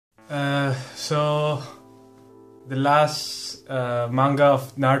So the last manga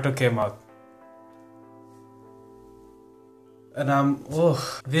of Naruto came out. And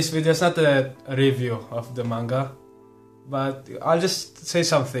this video is not a review of the manga, but I'll just say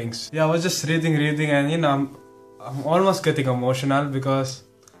some things. Yeah, I was just reading and I'm almost getting emotional because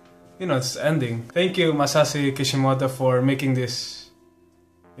it's ending. Thank you Masashi Kishimoto for making this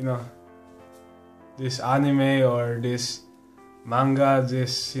this anime or this manga,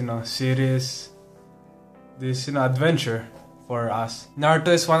 this series, this adventure for us. Naruto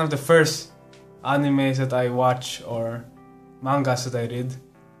is one of the first animes that I watch or mangas that I read,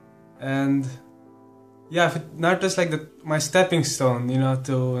 and yeah, Naruto is like my stepping stone,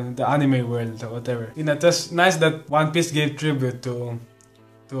 to the anime world or whatever. It was nice that One Piece gave tribute to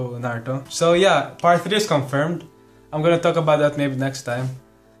Naruto. So yeah, part 3 is confirmed. I'm gonna talk about that maybe next time.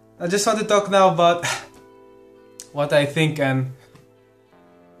 I just want to talk now about what I think, and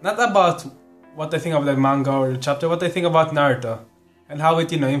not about what I think about the manga or the chapter, what I think about Naruto and how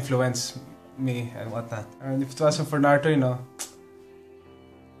it influenced me and whatnot. And if it wasn't for Naruto,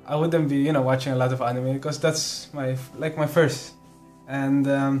 I wouldn't be watching a lot of anime because that's my first. And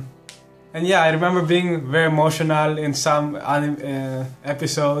yeah, I remember being very emotional in some anime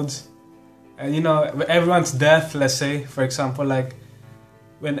episodes, and everyone's death. Let's say, for example, like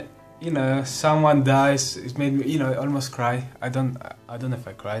when someone dies, it made me almost cry. I don't know if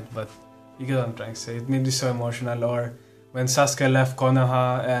I cried, but you get what I'm trying to say. It made me so emotional. Or when Sasuke left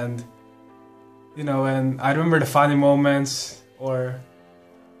Konoha, and when I remember the funny moments, or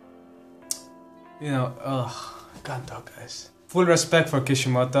I can't talk, guys. Full respect for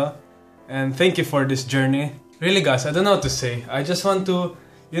Kishimoto, and thank you for this journey. Really, guys, I don't know what to say. I just want to,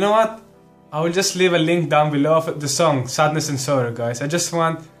 what? I will just leave a link down below of the song Sadness and Sorrow, guys. I just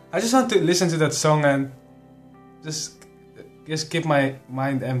want to listen to that song and just keep my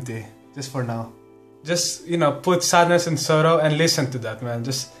mind empty, just for now. Just put Sadness and Sorrow and listen to that, man.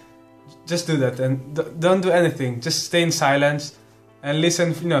 Just do that and don't do anything. Just stay in silence and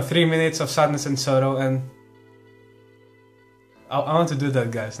listen, 3 minutes of Sadness and Sorrow, and I want to do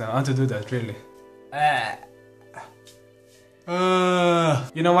that, guys, now. I want to do that, really.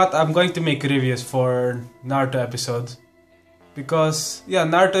 You know what? I'm going to make reviews for Naruto episodes. Because, yeah,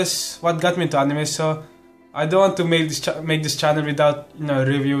 Naruto is what got me into anime, so I don't want to make this channel without,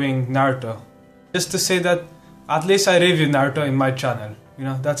 reviewing Naruto. Just to say that at least I reviewed Naruto in my channel.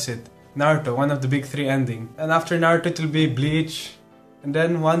 That's it. Naruto, one of the big 3 ending. And after Naruto, it will be Bleach. And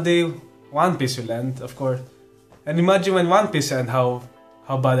then one day, One Piece will end, of course. And imagine when One Piece ends, how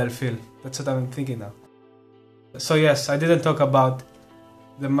bad I'll feel. That's what I'm thinking now. So yes, I didn't talk about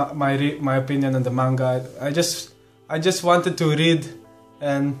my opinion on the manga. I just wanted to read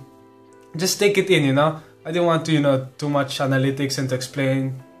and just take it in, I didn't want to, too much analytics and to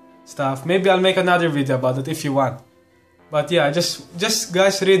explain stuff. Maybe I'll make another video about it if you want. But yeah, just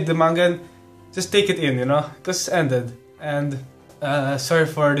guys, read the manga and just take it in, because it's ended. And sorry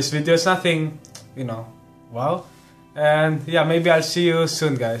for this video, it's nothing, wow. And yeah, maybe I'll see you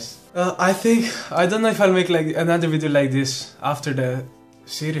soon, guys. I don't know if I'll make like another video like this after the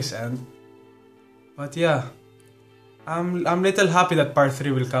series end. But yeah, I'm little happy that part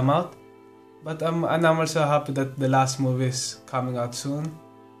 3 will come out. But I'm also happy that the last movie is coming out soon.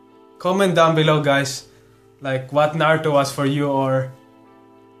 Comment down below, guys, like what Naruto was for you, or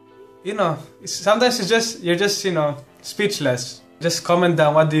sometimes you're just speechless. Just comment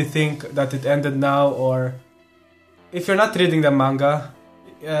down what do you think that it ended now, or if you're not reading the manga,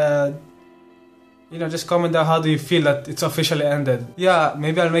 just comment down how do you feel that it's officially ended. Yeah,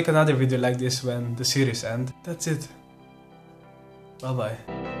 maybe I'll make another video like this when the series ends. That's it. Bye bye.